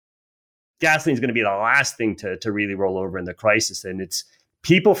gasoline is going to be the last thing to really roll over in the crisis. And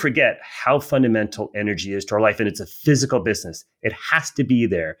people forget how fundamental energy is to our life. And it's a physical business. It has to be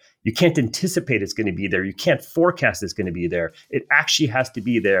there. You can't anticipate it's going to be there. You can't forecast it's going to be there. It actually has to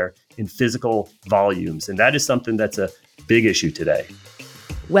be there in physical volumes. And that is something that's a big issue today.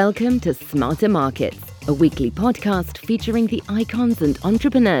 Welcome to Smarter Markets, a weekly podcast featuring the icons and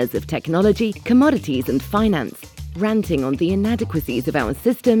entrepreneurs of technology, commodities, and finance, ranting on the inadequacies of our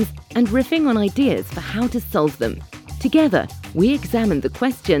systems and riffing on ideas for how to solve them. Together, we examine the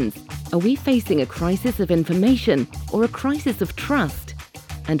questions: are we facing a crisis of information or a crisis of trust?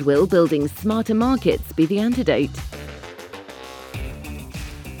 And will building smarter markets be the antidote?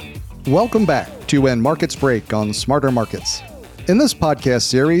 Welcome back to When Markets Break on Smarter Markets. In this podcast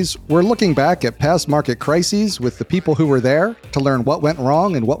series, we're looking back at past market crises with the people who were there to learn what went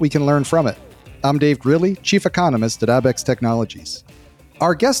wrong and what we can learn from it. I'm Dave Greeley, Chief Economist at Abaxx Technologies.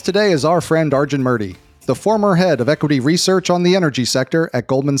 Our guest today is our friend Arjun Murti, the former head of equity research on the energy sector at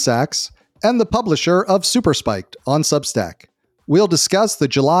Goldman Sachs and the publisher of Superspiked on Substack. We'll discuss the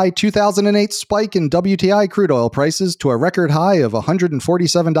July 2008 spike in WTI crude oil prices to a record high of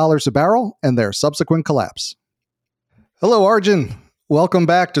 $147 a barrel and their subsequent collapse. Hello, Arjun. Welcome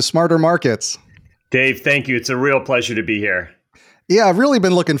back to Smarter Markets. Dave, thank you. It's a real pleasure to be here. Yeah, I've really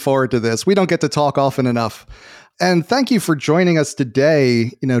been looking forward to this. We don't get to talk often enough. And thank you for joining us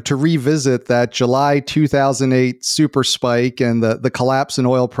today, to revisit that July 2008 super spike and the collapse in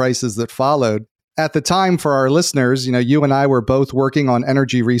oil prices that followed. At the time, for our listeners, you and I were both working on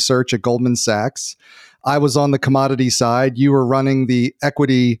energy research at Goldman Sachs. I was on the commodity side. You were running the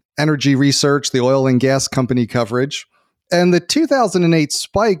equity energy research, the oil and gas company coverage. And the 2008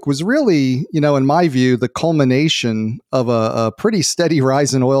 spike was really, in my view, the culmination of a pretty steady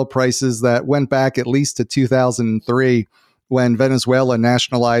rise in oil prices that went back at least to 2003 when Venezuela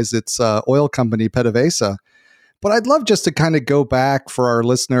nationalized its oil company, PDVSA. But I'd love just to kind of go back for our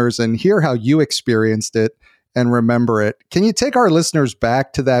listeners and hear how you experienced it and remember it. Can you take our listeners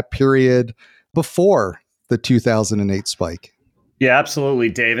back to that period before the 2008 spike? Yeah, absolutely,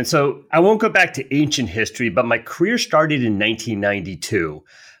 Dave. And so I won't go back to ancient history, but my career started in 1992.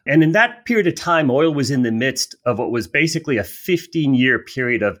 And in that period of time, oil was in the midst of what was basically a 15-year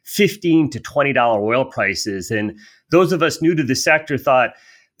period of $15 to $20 oil prices. And those of us new to the sector thought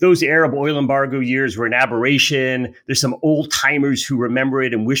those Arab oil embargo years were an aberration. There's some old timers who remember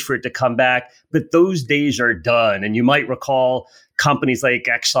it and wish for it to come back. But those days are done. And you might recall companies like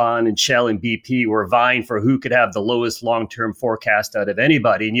Exxon and Shell and BP were vying for who could have the lowest long-term forecast out of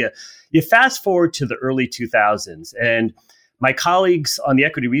anybody. And you fast forward to the early 2000s, and my colleagues on the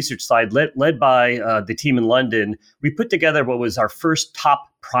equity research side, led by the team in London, we put together what was our first top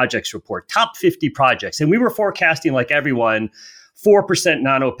projects report, top 50 projects. And we were forecasting, like everyone, 4%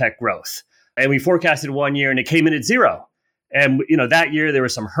 non-OPEC growth. And we forecasted 1 year and it came in at zero. And, that year there were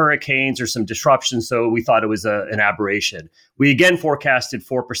some hurricanes or some disruptions, so we thought it was an aberration. We again forecasted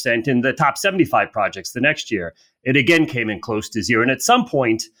 4% in the top 75 projects the next year. It again came in close to zero. And at some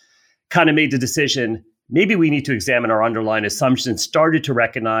point, kind of made the decision, maybe we need to examine our underlying assumptions, started to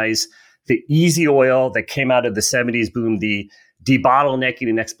recognize the easy oil that came out of the 70s boom, the debottlenecking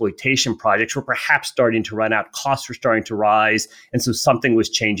and exploitation projects were perhaps starting to run out. Costs were starting to rise. And so something was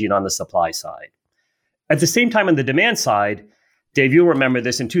changing on the supply side. At the same time, on the demand side, Dave, you'll remember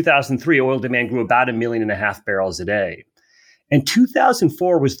this, in 2003, oil demand grew about 1.5 million barrels a day. And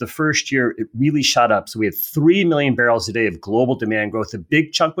 2004 was the first year it really shot up. So we had 3 million barrels a day of global demand growth. A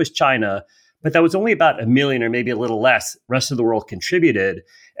big chunk was China, but that was only about 1 million or maybe a little less. The rest of the world contributed.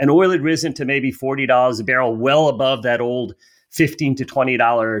 And oil had risen to maybe $40 a barrel, well above that old $15 to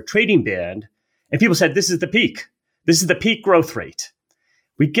 $20 trading band. And people said, this is the peak. This is the peak growth rate.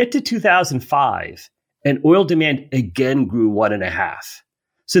 We get to 2005. And oil demand again grew 1.5.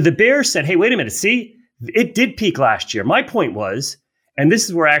 So the bears said, hey, wait a minute, see, it did peak last year. My point was, and this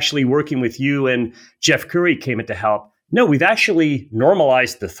is where actually working with you and Jeff Curry came in to help. No, we've actually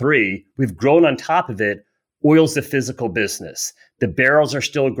normalized the 3. We've grown on top of it. Oil's the physical business. The barrels are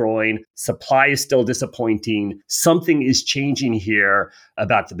still growing. Supply is still disappointing. Something is changing here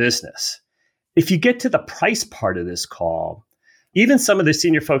about the business. If you get to the price part of this call, even some of the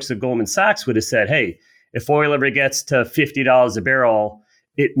senior folks at Goldman Sachs would have said, hey, if oil ever gets to $50 a barrel,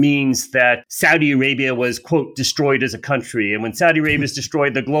 it means that Saudi Arabia was, quote, destroyed as a country. And when Saudi Arabia is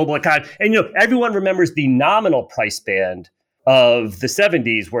destroyed, the global economy, and everyone remembers the nominal price band of the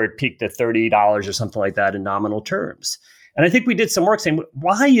 70s where it peaked at $30 or something like that in nominal terms. And I think we did some work saying,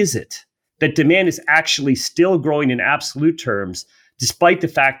 why is it that demand is actually still growing in absolute terms despite the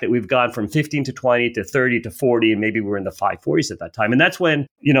fact that we've gone from 15 to 20 to 30 to 40, and maybe we're in the 540s at that time. And that's when,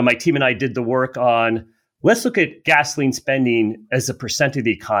 my team and I did the work on, let's look at gasoline spending as a percent of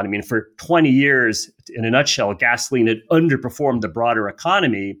the economy. And for 20 years, in a nutshell, gasoline had underperformed the broader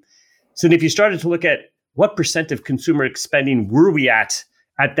economy. So if you started to look at what percent of consumer spending were we at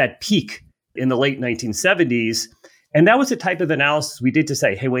that peak in the late 1970s, and that was the type of analysis we did to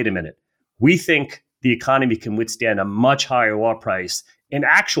say, hey, wait a minute, we think the economy can withstand a much higher oil price in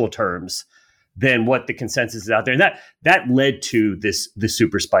actual terms than what the consensus is out there. And that led to the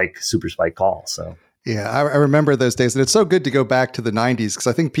super spike call. So yeah, I remember those days. And it's so good to go back to the 90s because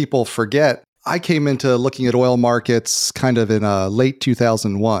I think people forget. I came into looking at oil markets kind of in late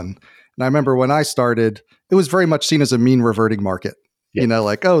 2001. And I remember when I started, it was very much seen as a mean reverting market. Yep.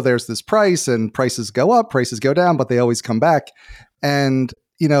 Like, oh, there's this price and prices go up, prices go down, but they always come back. And,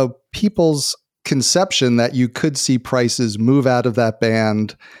 people's conception that you could see prices move out of that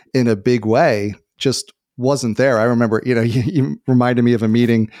band in a big way just wasn't there. I remember, you reminded me of a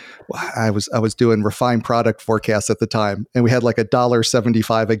meeting. I was doing refined product forecasts at the time, and we had like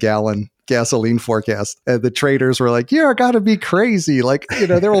 $1.75 a gallon gasoline forecast. And the traders were like, "You're got to be crazy. Like,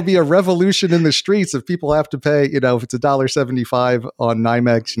 there will be a revolution in the streets if people have to pay, if it's $1.75 on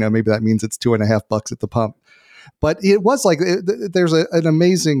NYMEX, maybe that means it's $2.50 at the pump." But it was like there's an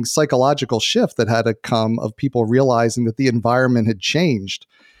amazing psychological shift that had to come of people realizing that the environment had changed.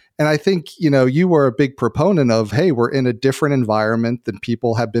 And I think, you were a big proponent of, hey, we're in a different environment than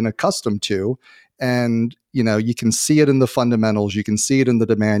people have been accustomed to. And, you can see it in the fundamentals. You can see it in the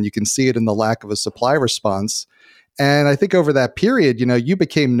demand. You can see it in the lack of a supply response. And I think over that period, you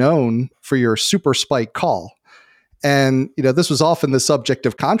became known for your super spike call. And, this was often the subject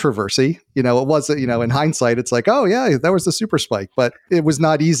of controversy. It wasn't, in hindsight, it's like, oh, yeah, that was the super spike. But it was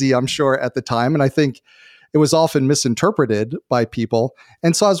not easy, I'm sure, at the time. And I think it was often misinterpreted by people.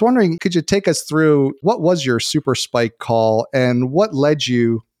 And so I was wondering, could you take us through what was your super spike call and what led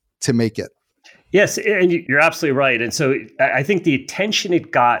you to make it? Yes, and you're absolutely right. And so I think the attention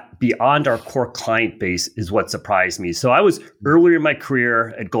it got beyond our core client base is what surprised me. So I was earlier in my career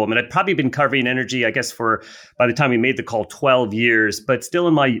at Goldman. I'd probably been covering energy, I guess, for, by the time we made the call, 12 years, but still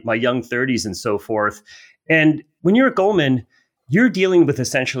in my young 30s and so forth. And when you're at Goldman, you're dealing with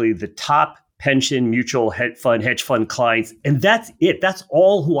essentially the top pension, mutual, hedge fund clients. And that's it. That's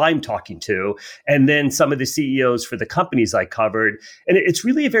all who I'm talking to. And then some of the CEOs for the companies I covered. And it's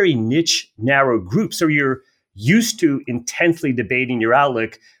really a very niche, narrow group. So you're used to intensely debating your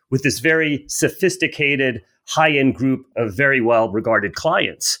outlook with this very sophisticated, high-end group of very well-regarded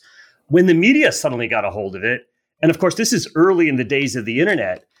clients. When the media suddenly got a hold of it, and of course, this is early in the days of the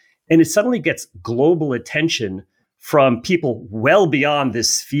internet, and it suddenly gets global attention from people well beyond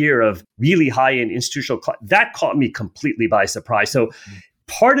this sphere of really high-end institutional, that caught me completely by surprise. So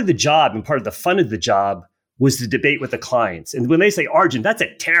part of the job and part of the fun of the job was the debate with the clients. And when they say, Arjun, that's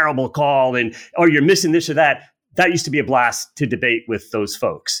a terrible call, and you're missing this or that used to be a blast to debate with those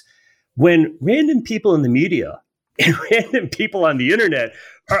folks. When random people in the media and random people on the internet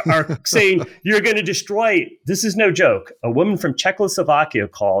are saying, you're going to destroy, this is no joke. A woman from Czechoslovakia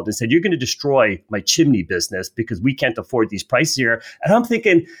called and said, you're going to destroy my chimney business because we can't afford these prices here. And I'm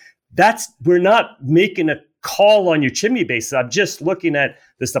thinking, we're not making a call on your chimney basis. I'm just looking at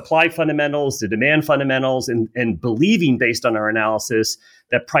the supply fundamentals, the demand fundamentals, and believing based on our analysis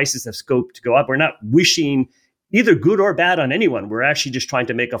that prices have scope to go up. We're not wishing either good or bad on anyone. We're actually just trying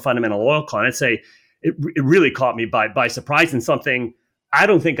to make a fundamental oil call. And I'd say it really caught me by surprise, and something I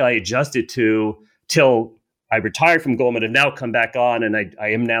don't think I adjusted to till I retired from Goldman and now come back on, and I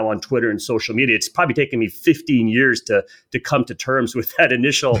am now on Twitter and social media. It's probably taken me 15 years to come to terms with that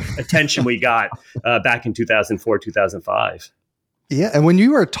initial attention we got back in 2004, 2005. Yeah, and when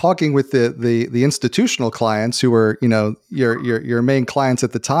you were talking with the institutional clients who were, your main clients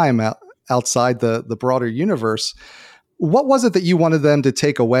at the time outside the broader universe, what was it that you wanted them to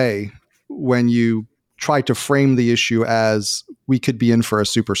take away when you tried to frame the issue as we could be in for a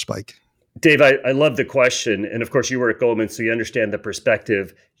super spike? Dave, I love the question. And of course, you were at Goldman, so you understand the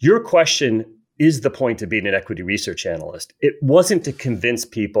perspective. Your question is the point of being an equity research analyst. It wasn't to convince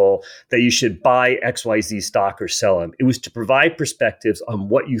people that you should buy XYZ stock or sell them. It was to provide perspectives on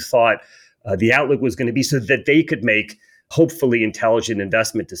what you thought the outlook was going to be so that they could make hopefully intelligent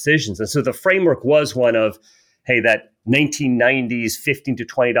investment decisions. And so the framework was one of, hey, that 1990s $15 to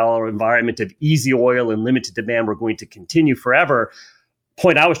 $20 environment of easy oil and limited demand were going to continue forever.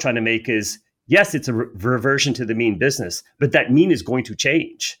 Point I was trying to make is, yes, it's a reversion to the mean business, but that mean is going to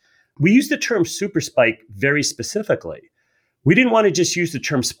change. We use the term super spike very specifically. we didn't want to just use the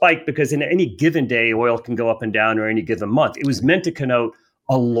term spike because in any given day, oil can go up and down or any given month. It was meant to connote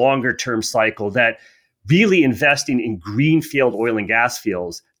a longer term cycle that really investing in greenfield oil and gas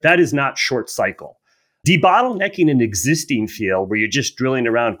fields, that is not short cycle. Debottlenecking an existing field where you're just drilling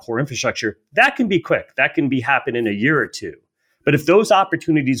around core infrastructure, that can be quick. That can be happen in a year or two. But if those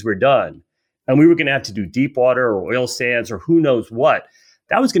opportunities were done and we were going to have to do deep water or oil sands or who knows what,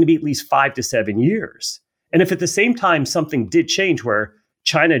 that was going to be at least 5 to 7 years. And if at the same time something did change where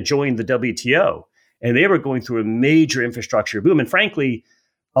China joined the WTO and they were going through a major infrastructure boom, and frankly,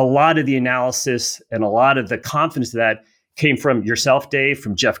 a lot of the analysis and a lot of the confidence of that came from yourself, Dave,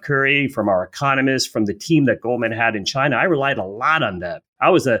 from Jeff Curry, from our economists, from the team that Goldman had in China. I relied a lot on that. I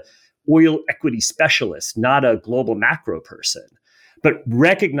was a oil equity specialist, not a global macro person. But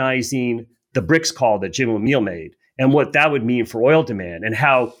recognizing the BRICS call that Jim O'Neill made and what that would mean for oil demand and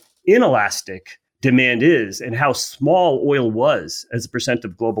how inelastic demand is and how small oil was as a percent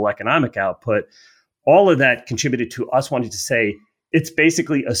of global economic output, all of that contributed to us wanting to say it's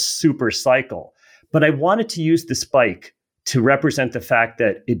basically a super cycle. But I wanted to use the spike to represent the fact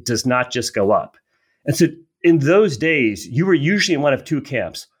that it does not just go up. And so in those days, you were usually in one of two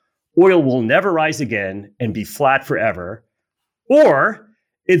camps. Oil will never rise again and be flat forever, or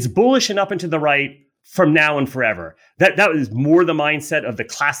it's bullish and up and to the right from now and forever. That was more the mindset of the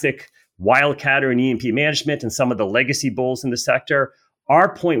classic wildcatter and E&P management and some of the legacy bulls in the sector.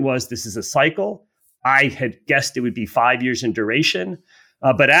 Our point was this is a cycle. I had guessed it would be 5 years in duration.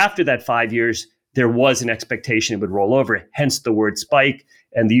 But after that 5 years, there was an expectation it would roll over, hence the word spike.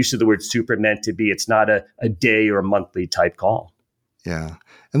 And the use of the word super meant to be it's not a day or a monthly type call. Yeah.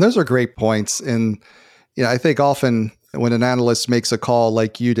 And those are great points. And I think often when an analyst makes a call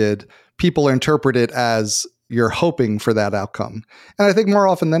like you did, people interpret it as you're hoping for that outcome. And I think more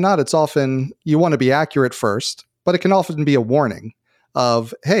often than not, it's often you want to be accurate first, but it can often be a warning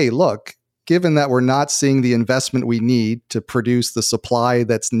of, hey, look, given that we're not seeing the investment we need to produce the supply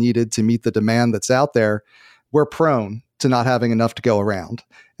that's needed to meet the demand that's out there, we're prone to not having enough to go around.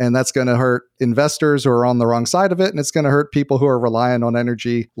 And that's going to hurt investors who are on the wrong side of it. And it's going to hurt people who are reliant on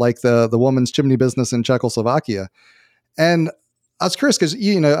energy, like the woman's chimney business in Czechoslovakia. And I was curious because,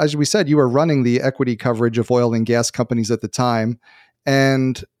 as we said, you were running the equity coverage of oil and gas companies at the time.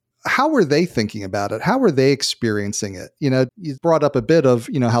 And how were they thinking about it? How were they experiencing it? You brought up a bit of,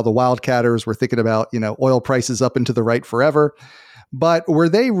 how the wildcatters were thinking about, oil prices up and to the right forever. But were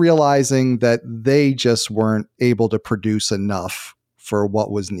they realizing that they just weren't able to produce enough for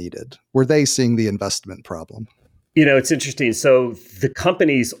what was needed? Were they seeing the investment problem? It's interesting. So the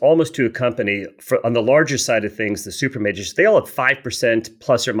companies, almost to a company, on the larger side of things, the super majors, they all have 5%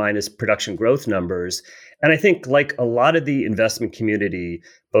 plus or minus production growth numbers. And I think like a lot of the investment community,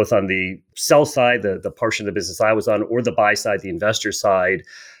 both on the sell side, the portion of the business I was on, or the buy side, the investor side,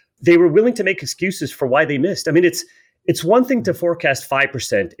 they were willing to make excuses for why they missed. I mean, it's one thing to forecast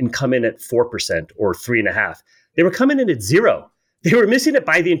 5% and come in at 4% or 3.5%. They were coming in at 0. They were missing it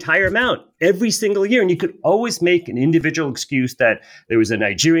by the entire amount every single year. And you could always make an individual excuse that there was a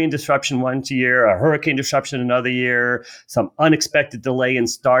Nigerian disruption one year, a hurricane disruption another year, some unexpected delay in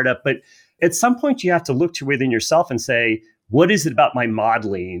startup. But at some point, you have to look to within yourself and say, what is it about my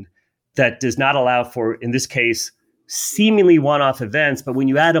modeling that does not allow for, in this case, seemingly one-off events? But when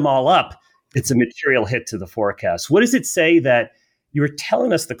you add them all up, it's a material hit to the forecast. What does it say that you were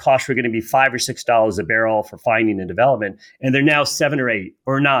telling us the costs were going to be $5 or $6 a barrel for finding and development, and they're now 7 or 8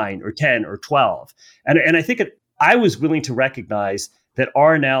 or 9 or 10 or 12. And I think I was willing to recognize that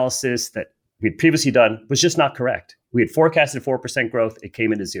our analysis that we'd previously done was just not correct. We had forecasted 4% growth, it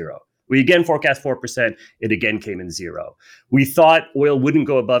came into 0. We again forecast 4%, it again came in 0. We thought oil wouldn't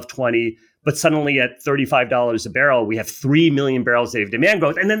go above 20, but suddenly at $35 a barrel, we have 3 million barrels a day of demand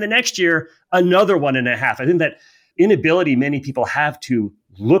growth. And then the next year, another 1.5. I think that inability many people have to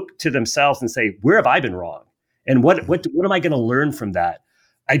look to themselves and say, where have I been wrong? And what am I going to learn from that?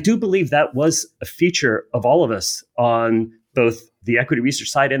 I do believe that was a feature of all of us on both the equity research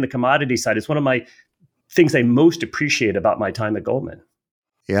side and the commodity side. It's one of my things I most appreciate about my time at Goldman.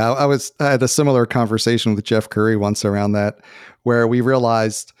 Yeah, I had a similar conversation with Jeff Curry once around that, where we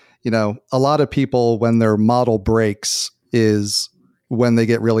realized, a lot of people, when their model breaks is when they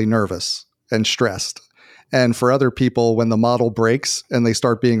get really nervous and stressed. And for other people, when the model breaks and they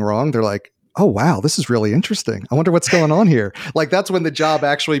start being wrong, they're like, oh, wow, this is really interesting. I wonder what's going on here. Like, that's when the job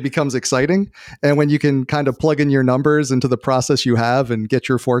actually becomes exciting. And when you can kind of plug in your numbers into the process you have and get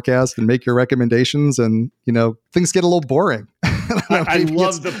your forecast and make your recommendations and, things get a little boring. I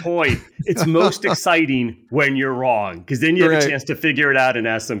love the point. It's most exciting when you're wrong, because then you have a chance to figure it out and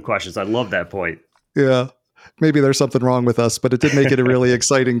ask some questions. I love that point. Yeah. Maybe there's something wrong with us, but it did make it a really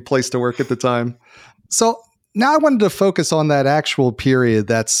exciting place to work at the time. So now I wanted to focus on that actual period,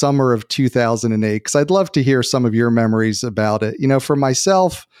 that summer of 2008, because I'd love to hear some of your memories about it. For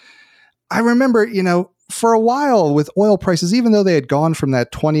myself, I remember, for a while with oil prices, even though they had gone from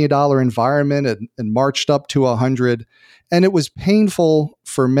that $20 environment and marched up to $100, and it was painful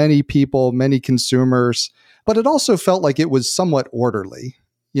for many people, many consumers, but it also felt like it was somewhat orderly.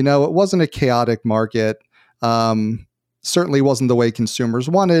 It wasn't a chaotic market. Certainly wasn't the way consumers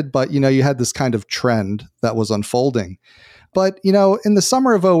wanted, but, you had this kind of trend that was unfolding. But, in the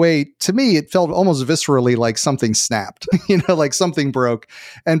summer of 2008, to me, it felt almost viscerally like something snapped, like something broke.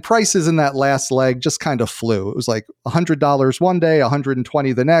 And prices in that last leg just kind of flew. It was like $100 one day,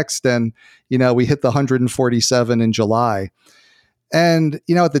 $120 the next. And, we hit the 147 in July. And,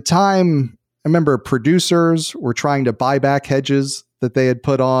 at the time, I remember producers were trying to buy back hedges that they had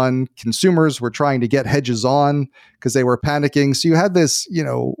put on. Consumers were trying to get hedges on because they were panicking. So you had this,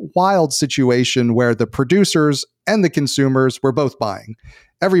 wild situation where the producers and the consumers were both buying.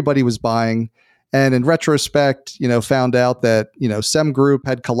 Everybody was buying. And in retrospect, found out that, SEM Group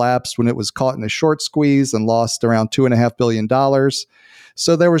had collapsed when it was caught in a short squeeze and lost around $2.5 billion.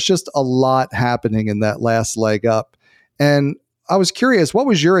 So there was just a lot happening in that last leg up. And I was curious, what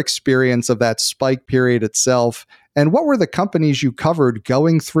was your experience of that spike period itself? And what were the companies you covered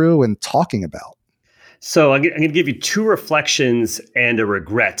going through and talking about? So I'm going to give you two reflections and a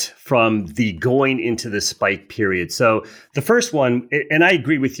regret from the going into the spike period. So the first one, and I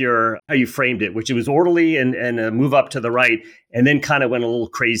agree with how you framed it, which it was orderly and a move up to the right, and then kind of went a little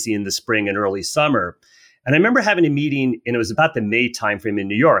crazy in the spring and early summer. And I remember having a meeting, and it was about the May timeframe in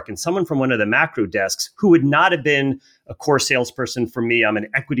New York, and someone from one of the macro desks, who would not have been a core salesperson for me, I'm an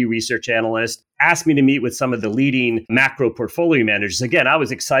equity research analyst, asked me to meet with some of the leading macro portfolio managers. Again, I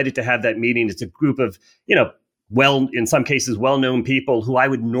was excited to have that meeting. It's a group of, in some cases, well-known people who I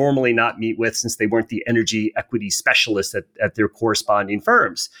would normally not meet with since they weren't the energy equity specialists at their corresponding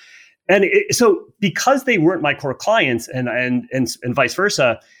firms. And so because they weren't my core clients and vice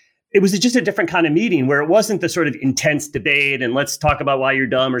versa, it was just a different kind of meeting where it wasn't the sort of intense debate and let's talk about why you're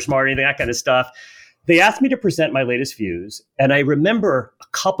dumb or smart or anything, that kind of stuff. They asked me to present my latest views. And I remember a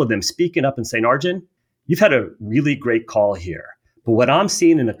couple of them speaking up and saying, Arjun, you've had a really great call here. But what I'm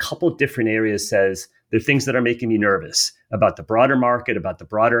seeing in a couple of different areas says there are things that are making me nervous about the broader market, about the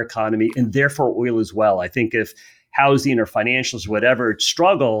broader economy, and therefore oil as well. I think if housing or financials, whatever,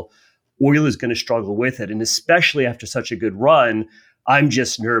 struggle, oil is going to struggle with it. And especially after such a good run, I'm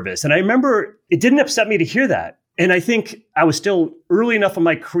just nervous. And I remember it didn't upset me to hear that. And I think I was still early enough in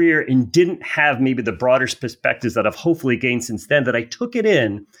my career and didn't have maybe the broader perspectives that I've hopefully gained since then that I took it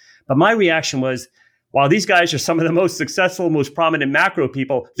in. But my reaction was, wow, these guys are some of the most successful, most prominent macro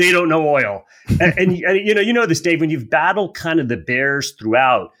people. They don't know oil. and you know this, Dave, when you've battled kind of the bears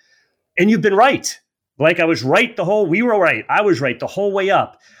throughout and you've been right. Like I was right we were right. I was right the whole way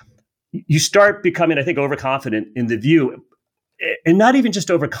up. You start becoming, I think, overconfident in the view. And not even just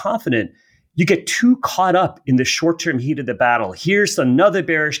overconfident, you get too caught up in the short-term heat of the battle. Here's another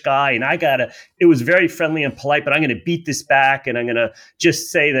bearish guy, and it was very friendly and polite, but I'm going to beat this back, and I'm going to just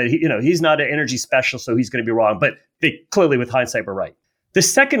say that he's not an energy specialist, so he's going to be wrong. But they clearly, with hindsight, were right. The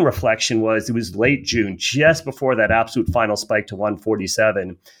second reflection was it was late June, just before that absolute final spike to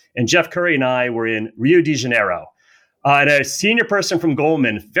 147. And Jeff Curry and I were in Rio de Janeiro. And a senior person from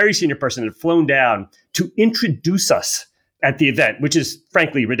Goldman, very senior person, had flown down to introduce us at the event, which is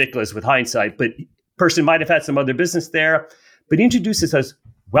frankly ridiculous with hindsight, but person might have had some other business there, but he introduces us,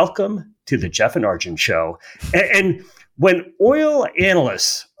 welcome to the Jeff and Arjun show. And when oil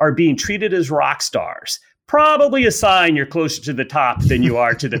analysts are being treated as rock stars, probably a sign you're closer to the top than you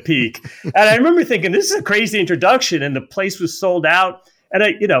are to the peak. And I remember thinking, this is a crazy introduction, and the place was sold out. And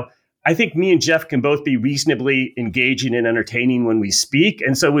I think me and Jeff can both be reasonably engaging and entertaining when we speak.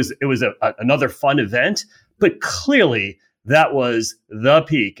 And so it was another fun event, but clearly that was the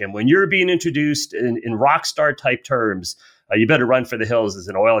peak. And when you're being introduced in rock star type terms, you better run for the hills as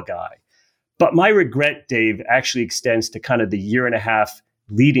an oil guy. But my regret, Dave, actually extends to kind of the year and a half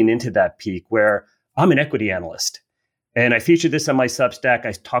leading into that peak where I'm an equity analyst. And I feature this on my Substack.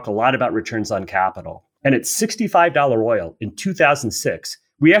 I talk a lot about returns on capital. And at $65 oil in 2006,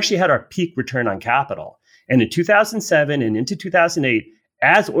 we actually had our peak return on capital. And in 2007 and into 2008,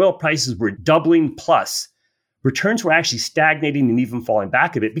 as oil prices were doubling plus, returns were actually stagnating and even falling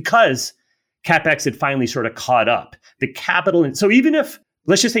back a bit because CapEx had finally sort of caught up. The capital, and so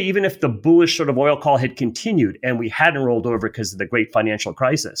let's just say even if the bullish sort of oil call had continued and we hadn't rolled over because of the great financial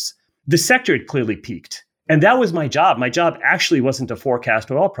crisis, the sector had clearly peaked. And that was my job. My job actually wasn't to forecast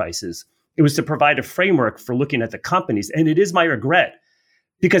oil prices. It was to provide a framework for looking at the companies. And it is my regret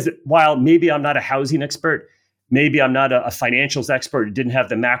because while maybe I'm not a housing expert, maybe I'm not a financials expert, didn't have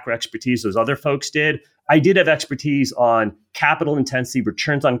the macro expertise those other folks did, I did have expertise on capital intensity,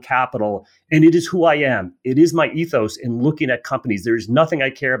 returns on capital, and it is who I am. It is my ethos in looking at companies. There's nothing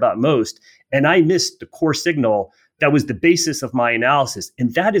I care about most. And I missed the core signal that was the basis of my analysis.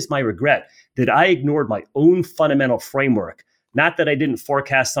 And that is my regret, that I ignored my own fundamental framework, not that I didn't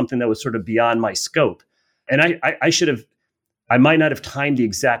forecast something that was sort of beyond my scope. And I might not have timed the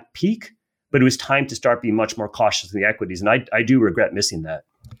exact peak, but it was time to start being much more cautious in the equities. And I do regret missing that.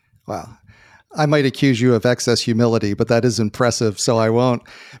 Wow. I might accuse you of excess humility, but that is impressive, so I won't.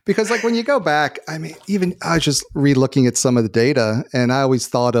 Because like when you go back, I mean, even I was just re-looking at some of the data, and I always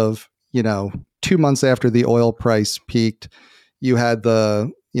thought of, 2 months after the oil price peaked, you had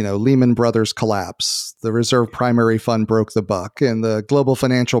the, Lehman Brothers collapse, the reserve primary fund broke the buck, and the global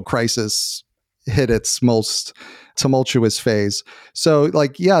financial crisis hit its most tumultuous phase. So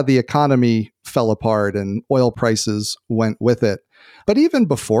the economy fell apart and oil prices went with it. But even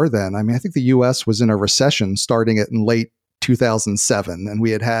before then, I think the US was in a recession starting in late 2007, and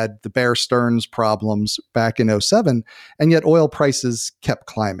we had the Bear Stearns problems back in 2007, and yet oil prices kept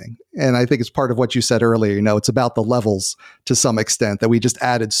climbing. And I think it's part of what you said earlier, it's about the levels to some extent, that we just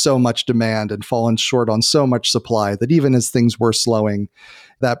added so much demand and fallen short on so much supply that even as things were slowing,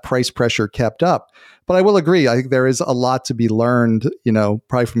 that price pressure kept up. But I will agree, I think there is a lot to be learned,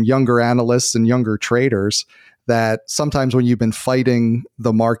 probably from younger analysts and younger traders, that sometimes when you've been fighting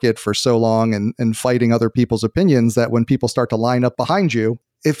the market for so long and fighting other people's opinions, that when people start to line up behind you,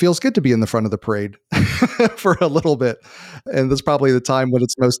 it feels good to be in the front of the parade for a little bit. And that's probably the time when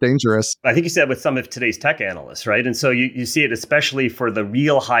it's most dangerous. I think you said with some of today's tech analysts, right? And so you see it especially for the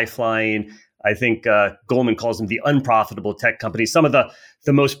real high flying, I think Goldman calls them the unprofitable tech companies. Some of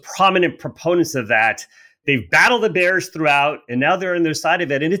the most prominent proponents of that, they've battled the bears throughout, and now they're on their side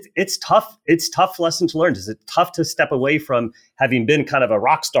of it. And it's tough. It's a tough lesson to learn. It's tough to step away from having been kind of a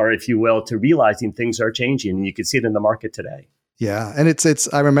rock star, if you will, to realizing things are changing. And you can see it in the market today. Yeah. And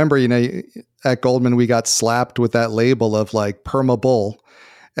it's I remember, at Goldman, we got slapped with that label of perma bull.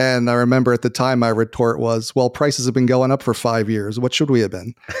 And I remember at the time, my retort was, well, prices have been going up for 5 years. What should we have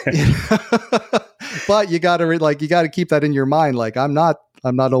been? But you got to keep that in your mind. I'm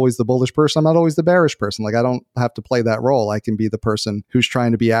not always the bullish person. I'm not always the bearish person. I don't have to play that role. I can be the person who's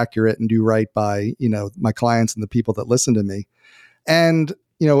trying to be accurate and do right by, my clients and the people that listen to me. And,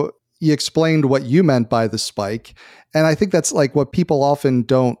 you explained what you meant by the spike. And I think that's what people often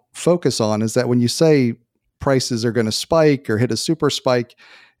don't focus on, is that when you say prices are going to spike or hit a super spike,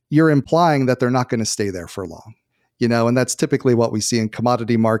 you're implying that they're not going to stay there for long. And that's typically what we see in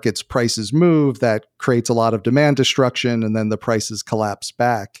commodity markets. Prices move, that creates a lot of demand destruction, and then the prices collapse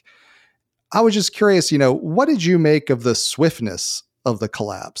back. I was just curious, what did you make of the swiftness of the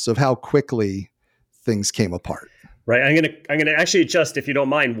collapse, of how quickly things came apart? Right. I'm gonna actually adjust, if you don't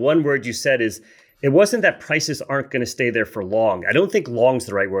mind. One word you said is, it wasn't that prices aren't going to stay there for long. I don't think long's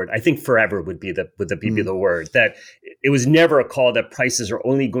the right word. I think forever would be the word. That it was never a call that prices are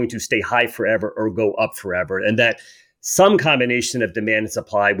only going to stay high forever or go up forever, and that some combination of demand and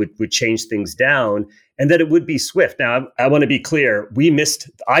supply would change things down, and that it would be swift. Now, I want to be clear.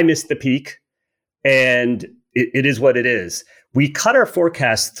 I missed the peak, and it is what it is. We cut our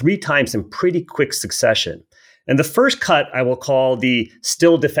forecast 3 times in pretty quick succession. And the first cut I will call the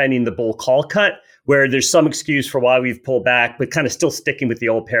still defending the bull call cut, where there's some excuse for why we've pulled back, but kind of still sticking with the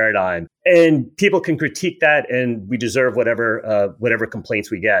old paradigm. And people can critique that, and we deserve whatever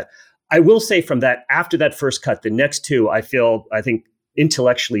complaints we get. I will say from that, after that first cut, the next 2, I think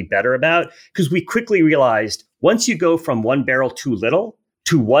intellectually better about, because we quickly realized once you go from 1 barrel too little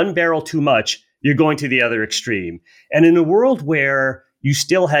to 1 barrel too much, you're going to the other extreme. And in a world where you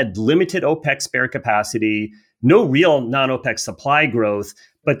still had limited OPEC spare capacity, no real non-OPEC supply growth,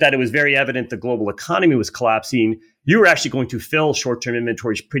 but that it was very evident the global economy was collapsing, you were actually going to fill short-term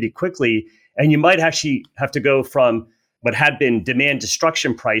inventories pretty quickly. And you might actually have to go from what had been demand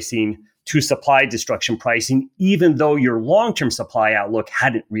destruction pricing to supply destruction pricing, even though your long-term supply outlook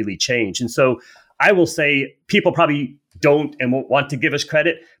hadn't really changed. And so I will say people probably don't and won't want to give us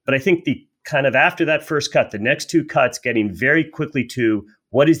credit, but I think the kind of after that first cut, the next 2 cuts, getting very quickly to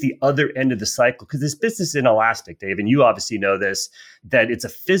what is the other end of the cycle? Because this business is inelastic, Dave, and you obviously know this, that it's a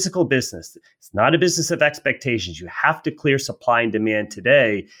physical business. It's not a business of expectations. You have to clear supply and demand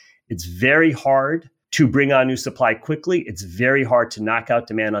today. It's very hard to bring on new supply quickly. It's very hard to knock out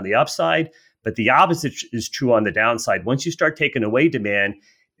demand on the upside, but the opposite is true on the downside. Once you start taking away demand,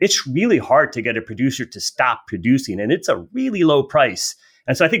 it's really hard to get a producer to stop producing, and it's a really low price.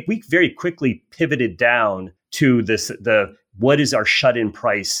 And so I think we very quickly pivoted down to what is our shut-in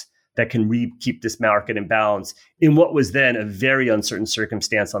price that can keep this market in balance in what was then a very uncertain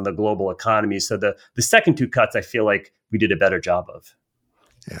circumstance on the global economy. So the second two cuts, I feel like we did a better job of.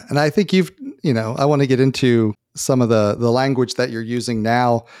 Yeah. And I think I want to get into some of the language that you're using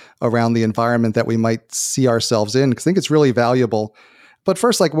now around the environment that we might see ourselves in, because I think it's really valuable. But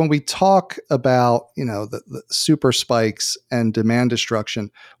first, like when we talk about, the super spikes and demand destruction,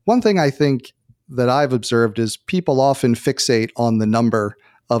 one thing I think that I've observed is people often fixate on the number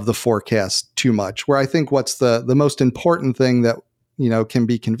of the forecast too much, where I think what's the most important thing that, can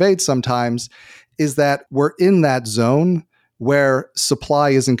be conveyed sometimes is that we're in that zone where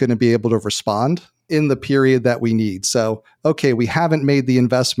supply isn't going to be able to respond in the period that we need. So, okay, we haven't made the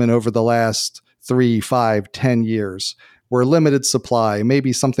investment over the last 3, 5, 10 years. We're limited supply.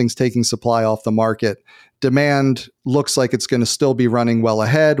 Maybe something's taking supply off the market. Demand looks like it's going to still be running well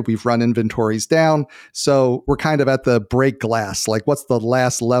ahead. We've run inventories down. So we're kind of at the break glass. Like, what's the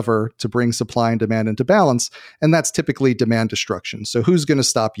last lever to bring supply and demand into balance? And that's typically demand destruction. So who's going to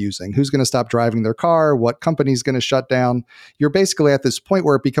stop using? Who's going to stop driving their car? What company's going to shut down? You're basically at this point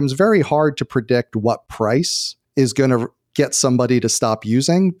where it becomes very hard to predict what price is going to get somebody to stop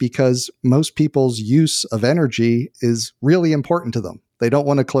using, because most people's use of energy is really important to them. They don't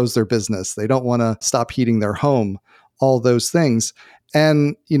want to close their business. They don't want to stop heating their home, all those things.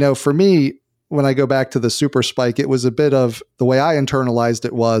 And, for me, when I go back to the super spike, it was a bit of the way I internalized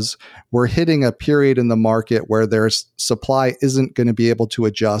it was we're hitting a period in the market where there's supply isn't going to be able to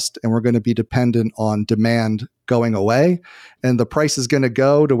adjust, and we're going to be dependent on demand going away. And the price is going to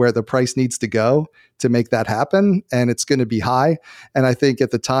go to where the price needs to go to make that happen. And it's going to be high. And I think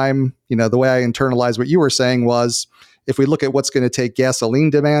at the time, the way I internalized what you were saying was, if we look at what's going to take gasoline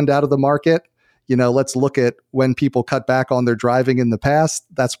demand out of the market, let's look at when people cut back on their driving in the past.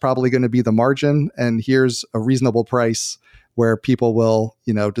 That's probably going to be the margin. And here's a reasonable price where people will,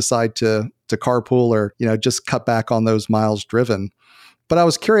 decide to carpool or, just cut back on those miles driven. But I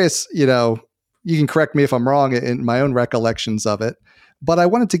was curious, you can correct me if I'm wrong in my own recollections of it, but I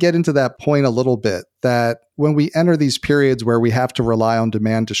wanted to get into that point a little bit, that when we enter these periods where we have to rely on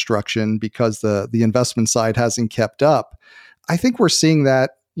demand destruction because the investment side hasn't kept up, I think we're seeing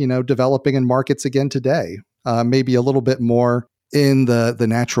that, developing in markets again today, maybe a little bit more in the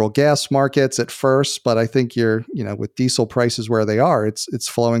natural gas markets at first, but I think with diesel prices where they are, it's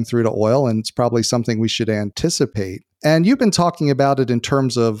flowing through to oil, and it's probably something we should anticipate. And you've been talking about it in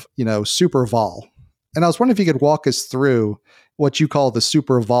terms of, super vol. And I was wondering if you could walk us through what you call the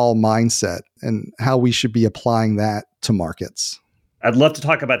super vol mindset and how we should be applying that to markets. I'd love to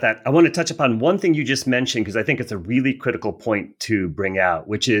talk about that. I want to touch upon one thing you just mentioned, because I think it's a really critical point to bring out,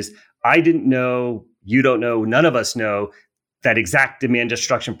 which is I didn't know, you don't know, none of us know that exact demand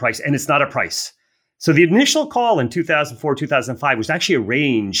destruction price, and it's not a price. So the initial call in 2004, 2005 was actually a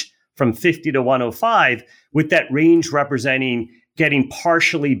range from 50 to 105, with that range representing getting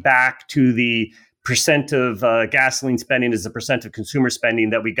partially back to the percent of gasoline spending as a percent of consumer spending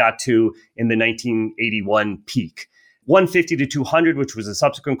that we got to in the 1981 peak. 150 to 200, which was a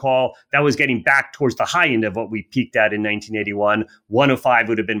subsequent call, that was getting back towards the high end of what we peaked at in 1981. 105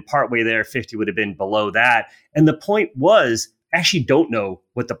 would have been partway there, 50 would have been below that. And the point was, I actually don't know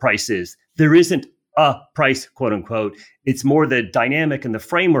what the price is. There isn't a price, quote unquote. It's more the dynamic and the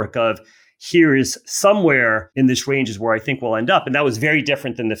framework of, here is somewhere in this range is where I think we'll end up. And that was very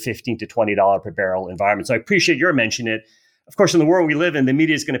different than the $15 to $20 per barrel environment. So I appreciate your mentioning it. Of course, in the world we live in, the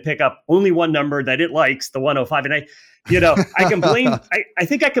media is going to pick up only one number that it likes, the 105. And I can blame, I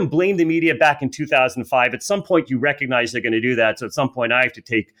think I can blame the media back in 2005. At some point, you recognize they're going to do that. So at some point, I have to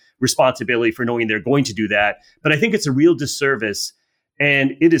take responsibility for knowing they're going to do that. But I think it's a real disservice.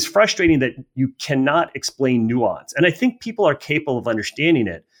 And it is frustrating that you cannot explain nuance. And I think people are capable of understanding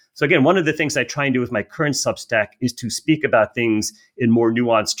it. So again, one of the things I try and do with my current Substack is to speak about things in more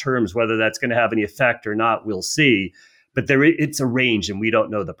nuanced terms. Whether that's going to have any effect or not, we'll see. But it's a range, and we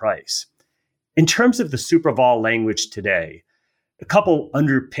don't know the price. In terms of the super vol language today, a couple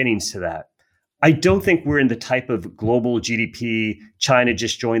underpinnings to that. I don't think we're in the type of global GDP, China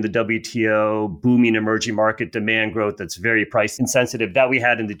just joined the WTO, booming emerging market demand growth that's very price insensitive that we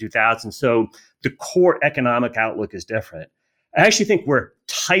had in the 2000s. So the core economic outlook is different. I actually think we're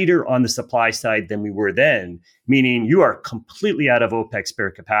tighter on the supply side than we were then, meaning you are completely out of OPEC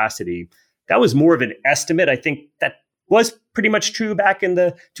spare capacity. That was more of an estimate. I think that was pretty much true back in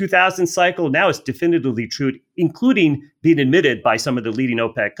the 2000 cycle. Now it's definitively true, including being admitted by some of the leading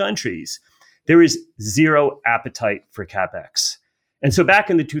OPEC countries. There is zero appetite for CapEx. And so back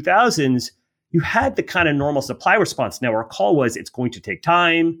in the 2000s, you had the kind of normal supply response. Now, our call was it's going to take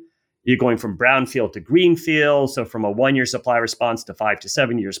time. You're going from brownfield to greenfield. So from a 1-year supply response to 5 to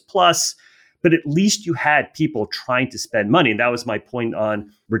 7 years plus. But at least you had people trying to spend money. And that was my point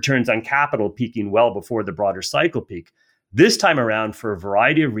on returns on capital peaking well before the broader cycle peak. This time around, for a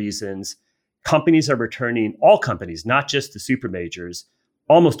variety of reasons, companies are returning, all companies, not just the super majors,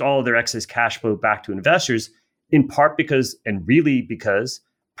 almost all of their excess cash flow back to investors, in part because, and really because,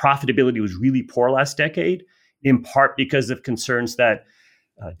 profitability was really poor last decade, in part because of concerns that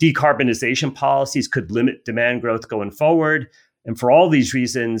decarbonization policies could limit demand growth going forward. And for all these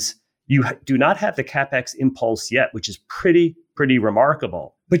reasons, you do not have the CapEx impulse yet, which is pretty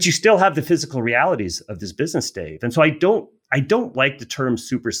remarkable. But you still have the physical realities of this business, Dave. And so I don't like the term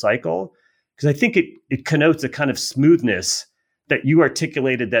super cycle, because I think it connotes a kind of smoothness that you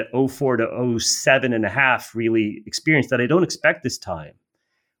articulated that 04 to 07 and a half really experienced that I don't expect this time.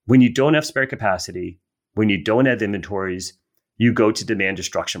 When you don't have spare capacity, when you don't have inventories, you go to demand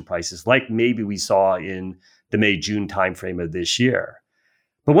destruction prices like maybe we saw in the May-June timeframe of this year.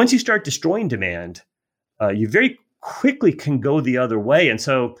 But once you start destroying demand, you very quickly can go the other way. And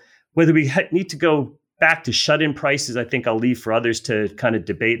so whether we need to go back to shut-in prices, I think I'll leave for others to kind of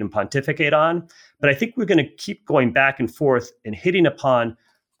debate and pontificate on. But I think we're going to keep going back and forth and hitting upon,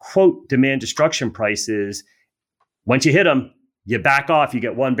 quote, demand destruction prices. Once you hit them, you back off, you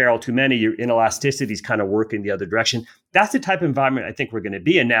get one barrel too many, your inelasticity is kind of working the other direction. That's the type of environment I think we're going to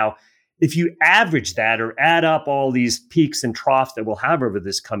be in. Now, if you average that or add up all these peaks and troughs that we'll have over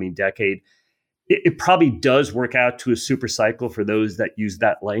this coming decade, it probably does work out to a super cycle for those that use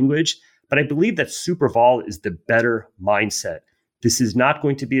that language. But I believe that super vol is the better mindset. This is not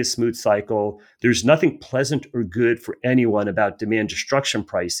going to be a smooth cycle. There's nothing pleasant or good for anyone about demand destruction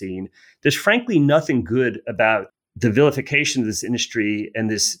pricing. There's frankly nothing good about the vilification of this industry and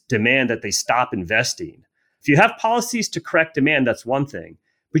this demand that they stop investing. If you have policies to correct demand, that's one thing.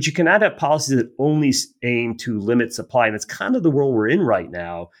 But you cannot have policies that only aim to limit supply. And that's kind of the world we're in right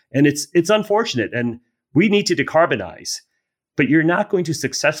now. And it's unfortunate. And we need to decarbonize. But you're not going to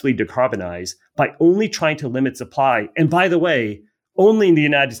successfully decarbonize by only trying to limit supply. And by the way, only in the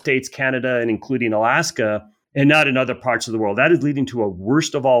United States, Canada, and including Alaska, and not in other parts of the world. That is leading to a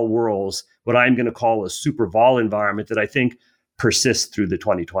worst of all worlds, what I'm going to call a super vol environment that I think persists through the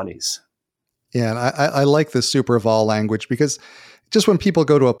 2020s. Yeah, and I like the super vol language because just when people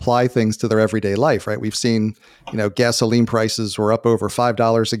go to apply things to their everyday life, right? We've seen, gasoline prices were up over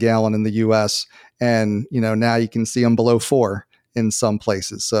 $5 a gallon in the US. And, now you can see them below $4 in some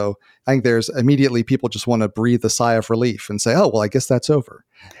places. So I think there's immediately people just want to breathe a sigh of relief and say, oh, well, I guess that's over.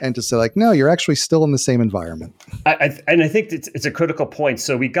 And to say like, no, you're actually still in the same environment. And I think it's a critical point.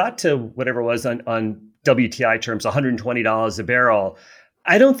 So we got to whatever it was on WTI terms, $120 a barrel.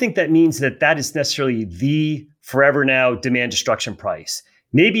 I don't think that means that is necessarily the forever now demand destruction price.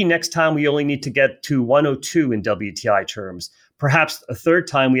 Maybe next time we only need to get to 102 in WTI terms. Perhaps a third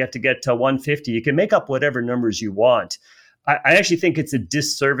time we have to get to 150. You can make up whatever numbers you want. I actually think it's a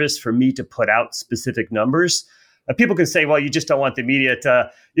disservice for me to put out specific numbers. People can say, well, you just don't want the media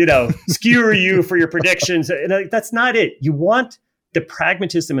to, skewer you for your predictions. And that's not it. You want the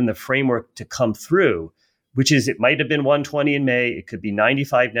pragmatism and the framework to come through, which is it might have been 120 in May. It could be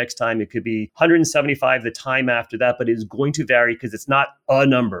 95 next time. It could be 175 the time after that, but it is going to vary because it's not a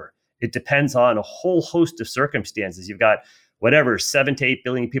number. It depends on a whole host of circumstances. You've got 7 to 8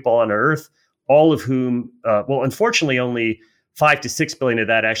 billion people on Earth, all of whom, unfortunately, only 5 to 6 billion of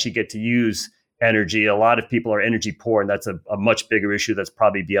that actually get to use energy. A lot of people are energy poor, and that's a much bigger issue that's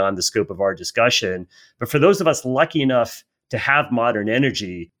probably beyond the scope of our discussion. But for those of us lucky enough to have modern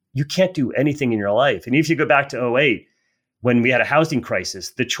energy, you can't do anything in your life. And if you go back to 2008, when we had a housing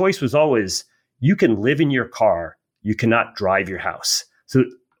crisis, the choice was always, you can live in your car, you cannot drive your house. So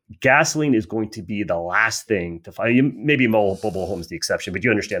gasoline is going to be the last thing to find. Maybe mobile home is the exception, but you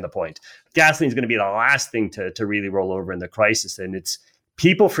understand the point. Gasoline is going to be the last thing to really roll over in the crisis. And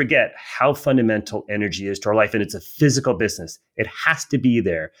people forget how fundamental energy is to our life. And it's a physical business. It has to be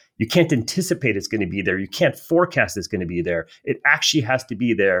there. You can't anticipate it's going to be there. You can't forecast it's going to be there. It actually has to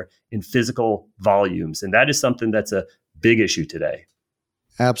be there in physical volumes. And that is something that's a big issue today.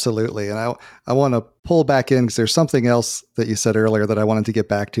 Absolutely. And I want to pull back in because there's something else that you said earlier that I wanted to get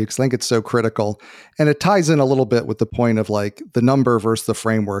back to because I think it's so critical. And it ties in a little bit with the point of like the number versus the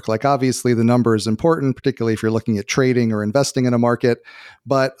framework. Like obviously the number is important, particularly if you're looking at trading or investing in a market.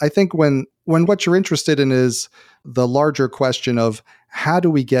 But I think when what you're interested in is the larger question of how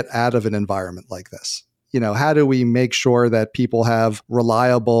do we get out of an environment like this? How do we make sure that people have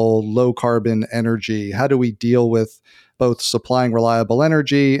reliable, low carbon energy? How do we deal with both supplying reliable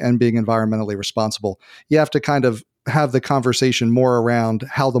energy and being environmentally responsible. You have to kind of have the conversation more around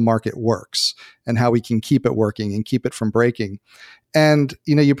how the market works and how we can keep it working and keep it from breaking. And,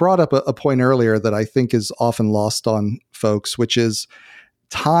 you brought up a point earlier that I think is often lost on folks, which is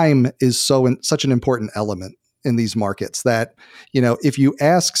time is such an important element in these markets that, if you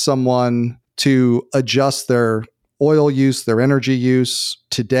ask someone to adjust their oil use, their energy use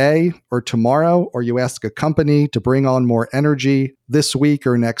today or tomorrow, or you ask a company to bring on more energy this week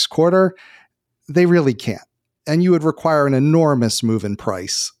or next quarter, they really can't. And you would require an enormous move in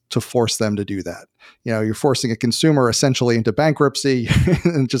price to force them to do that. You're forcing a consumer essentially into bankruptcy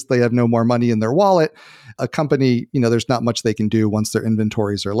and just they have no more money in their wallet. A company, there's not much they can do once their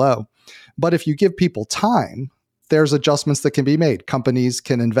inventories are low. But if you give people time, there's adjustments that can be made. Companies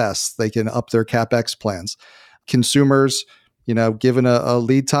can invest. They can up their CapEx plans. Consumers, given a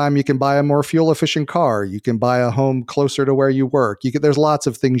lead time, you can buy a more fuel efficient car. You can buy a home closer to where you work. There's lots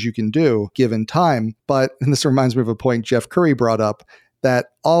of things you can do given time. But, and this reminds me of a point Jeff Curry brought up, that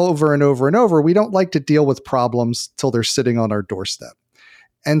all over and over and over, we don't like to deal with problems till they're sitting on our doorstep.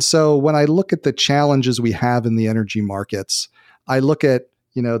 And so when I look at the challenges we have in the energy markets, I look at,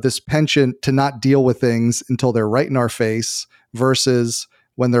 this penchant to not deal with things until they're right in our face versus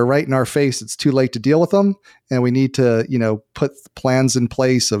when they're right in our face, it's too late to deal with them. And we need to, put plans in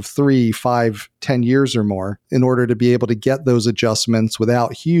place of 3, 5, 10 years or more in order to be able to get those adjustments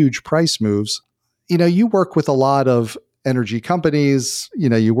without huge price moves. You work with a lot of energy companies,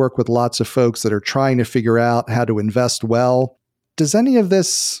 you work with lots of folks that are trying to figure out how to invest well. Does any of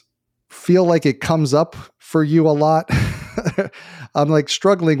this feel like it comes up for you a lot? I'm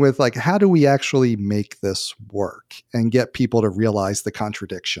struggling with how do we actually make this work and get people to realize the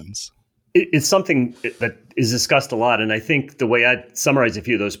contradictions? It's something that is discussed a lot. And I think the way I'd summarize a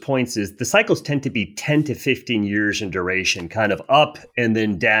few of those points is the cycles tend to be 10 to 15 years in duration, kind of up and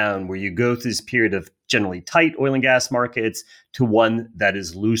then down, where you go through this period of generally tight oil and gas markets to one that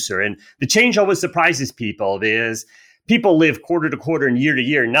is looser. And the change always surprises people is people live quarter to quarter and year to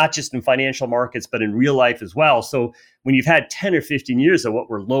year, not just in financial markets, but in real life as well. So when you've had 10 or 15 years of what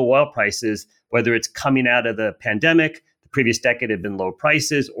were low oil prices, whether it's coming out of the pandemic, the previous decade had been low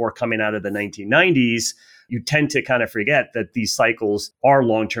prices, or coming out of the 1990s, you tend to kind of forget that these cycles are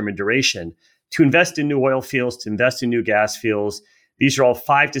long-term in duration. To invest in new oil fields, to invest in new gas fields, these are all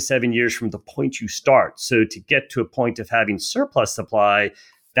 5 to 7 years from the point you start. So to get to a point of having surplus supply,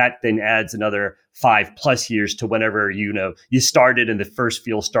 that then adds another 5+ years to whenever you started and the first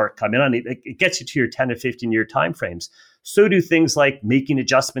fields start coming on. It gets you to your 10 to 15 year timeframes. So do things like making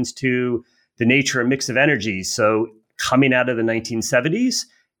adjustments to the nature and mix of energy. So coming out of the 1970s,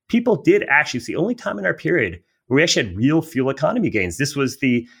 people did actually, it's the only time in our period where we actually had real fuel economy gains. This was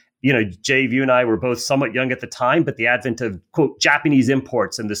the, Jave, you and I were both somewhat young at the time, but the advent of, quote, Japanese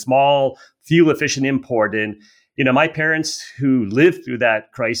imports and the small fuel efficient import. And my parents who lived through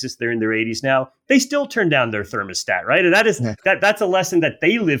that crisis, they're in their 80s now, they still turn down their thermostat, right? And that's a lesson that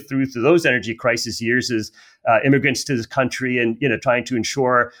they lived through those energy crisis years as immigrants to this country and, trying to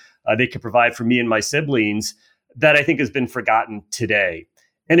ensure they could provide for me and my siblings, that I think has been forgotten today.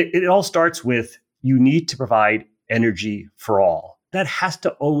 And it all starts with, you need to provide energy for all. That has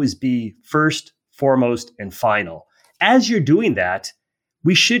to always be first, foremost, and final. As you're doing that,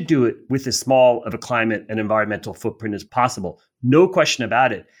 we should do it with as small of a climate and environmental footprint as possible. No question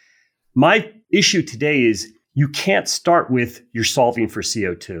about it. My issue today is you can't start with you're solving for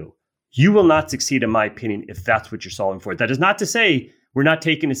CO2. You will not succeed, in my opinion, if that's what you're solving for. That is not to say we're not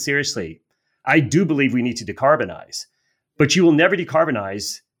taking it seriously. I do believe we need to decarbonize, but you will never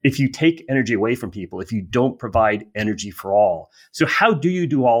decarbonize if you take energy away from people, if you don't provide energy for all. So how do you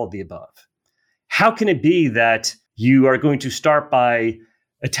do all of the above? How can it be that you are going to start by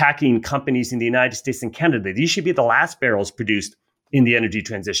attacking companies in the United States and Canada? These should be the last barrels produced in the energy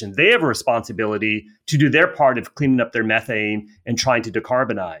transition. They have a responsibility to do their part of cleaning up their methane and trying to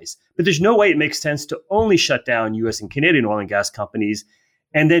decarbonize. But there's no way it makes sense to only shut down US and Canadian oil and gas companies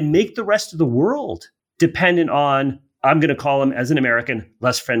and then make the rest of the world dependent on, I'm going to call them, as an American,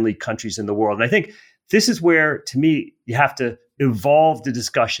 less friendly countries in the world. And I think this is where, to me, you have to evolve the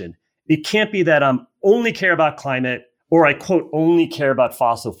discussion. It can't be that I'm only care about climate, or I, quote, only care about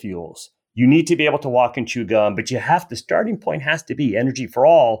fossil fuels. You need to be able to walk and chew gum, but the starting point has to be energy for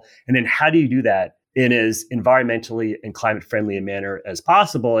all. And then how do you do that in as environmentally and climate friendly a manner as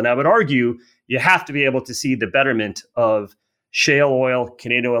possible? And I would argue you have to be able to see the betterment of shale oil,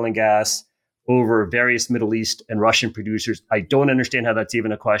 Canadian oil and gas over various Middle East and Russian producers. I don't understand how that's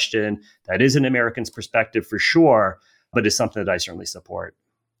even a question. That is an American's perspective for sure, but it's something that I certainly support.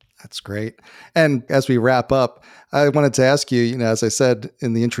 That's great. And as we wrap up, I wanted to ask you, as I said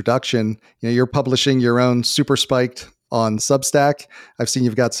in the introduction, you're publishing your own Super Spiked on Substack. I've seen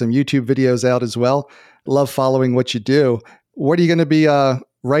you've got some YouTube videos out as well. Love following what you do. What are you going to be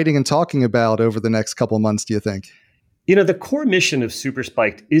writing and talking about over the next couple of months, do you think? The core mission of Super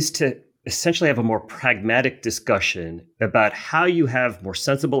Spiked is to essentially have a more pragmatic discussion about how you have more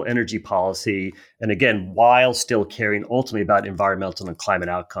sensible energy policy. And again, while still caring ultimately about environmental and climate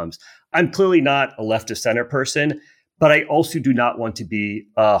outcomes. I'm clearly not a left of center person, but I also do not want to be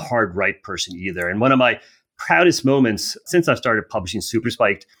a hard right person either. And one of my proudest moments since I started publishing Super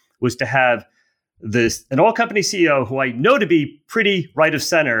Spiked was to have an oil company CEO who I know to be pretty right of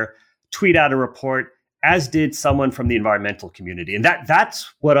center tweet out a report, as did someone from the environmental community. And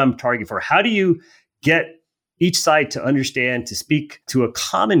that's what I'm targeting for. How do you get each side to understand, to speak to a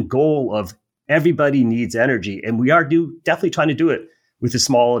common goal of everybody needs energy? And we are definitely trying to do it with as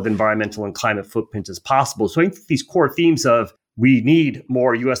small of environmental and climate footprint as possible. So I think these core themes of we need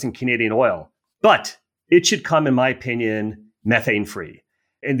more US and Canadian oil, but it should come, in my opinion, methane free.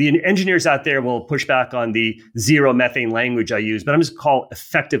 And the engineers out there will push back on the zero methane language I use, but I'm just call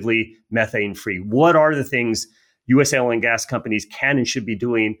effectively methane free. What are the things U.S. oil and gas companies can and should be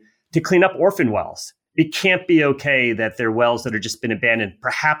doing to clean up orphan wells? It can't be okay that they're wells that have just been abandoned,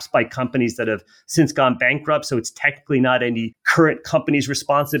 perhaps by companies that have since gone bankrupt. So it's technically not any current company's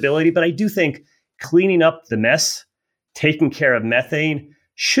responsibility. But I do think cleaning up the mess, taking care of methane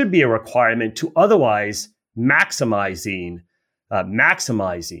should be a requirement to otherwise maximizing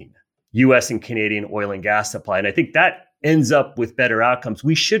U.S. and Canadian oil and gas supply. And I think that ends up with better outcomes.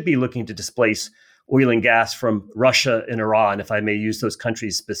 We should be looking to displace oil and gas from Russia and Iran, if I may use those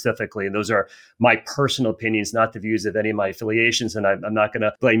countries specifically. And those are my personal opinions, not the views of any of my affiliations. And I'm not going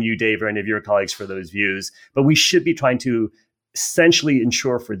to blame you, Dave, or any of your colleagues for those views. But we should be trying to essentially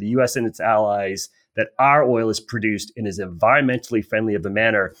ensure for the U.S. and its allies that our oil is produced in as environmentally friendly of a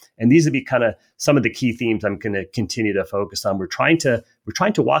manner. And these would be kind of some of the key themes I'm going to continue to focus on. We're trying to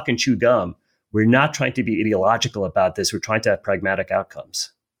walk and chew gum. We're not trying to be ideological about this. We're trying to have pragmatic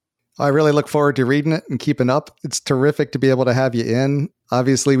outcomes. I really look forward to reading it and keeping up. It's terrific to be able to have you in.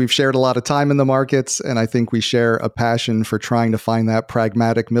 Obviously, we've shared a lot of time in the markets, and I think we share a passion for trying to find that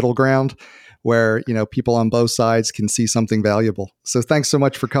pragmatic middle ground where, people on both sides can see something valuable. So thanks so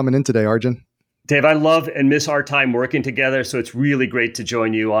much for coming in today, Arjun. Dave, I love and miss our time working together. So it's really great to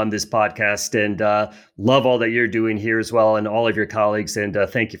join you on this podcast, and love all that you're doing here as well and all of your colleagues. And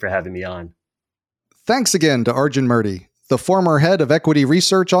thank you for having me on. Thanks again to Arjun Murti, the former head of equity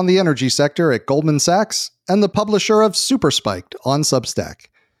research on the energy sector at Goldman Sachs and the publisher of Super Spiked on Substack.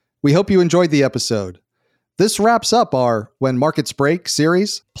 We hope you enjoyed the episode. This wraps up our When Markets Break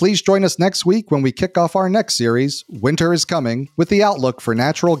series. Please join us next week when we kick off our next series, Winter is Coming, with the outlook for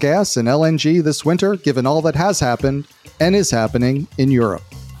natural gas and LNG this winter, given all that has happened and is happening in Europe.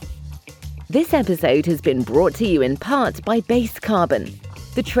 This episode has been brought to you in part by Base Carbon.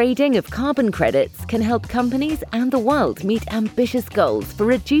 The trading of carbon credits can help companies and the world meet ambitious goals for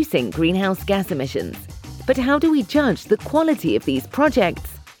reducing greenhouse gas emissions. But how do we judge the quality of these projects?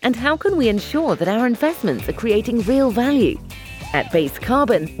 And how can we ensure that our investments are creating real value? At Base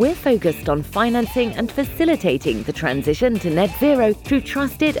Carbon, we're focused on financing and facilitating the transition to net zero through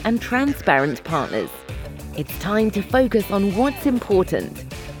trusted and transparent partners. It's time to focus on what's important.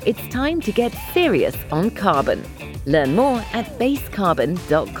 It's time to get serious on carbon. Learn more at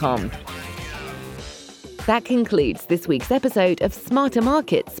basecarbon.com. That concludes this week's episode of Smarter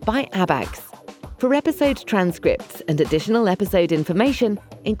Markets by Abaxx. For episode transcripts and additional episode information,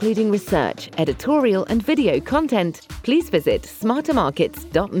 including research, editorial, and video content, please visit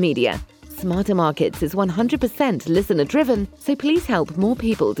smartermarkets.media. Smarter Markets is 100% listener-driven, so please help more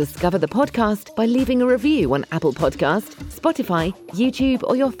people discover the podcast by leaving a review on Apple Podcast, Spotify, YouTube,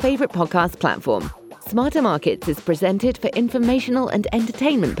 or your favorite podcast platform. Smarter Markets is presented for informational and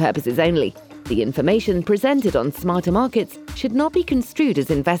entertainment purposes only. The information presented on Smarter Markets should not be construed as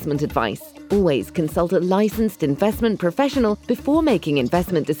investment advice. Always consult a licensed investment professional before making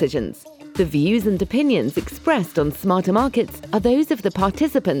investment decisions. The views and opinions expressed on Smarter Markets are those of the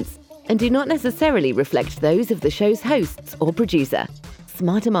participants and do not necessarily reflect those of the show's hosts or producer.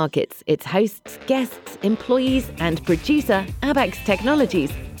 Smarter Markets, its hosts, guests, employees, and producer, Abaxx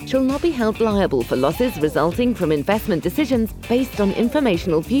Technologies, shall not be held liable for losses resulting from investment decisions based on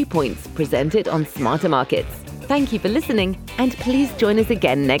informational viewpoints presented on Smarter Markets. Thank you for listening, and please join us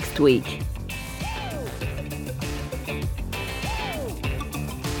again next week.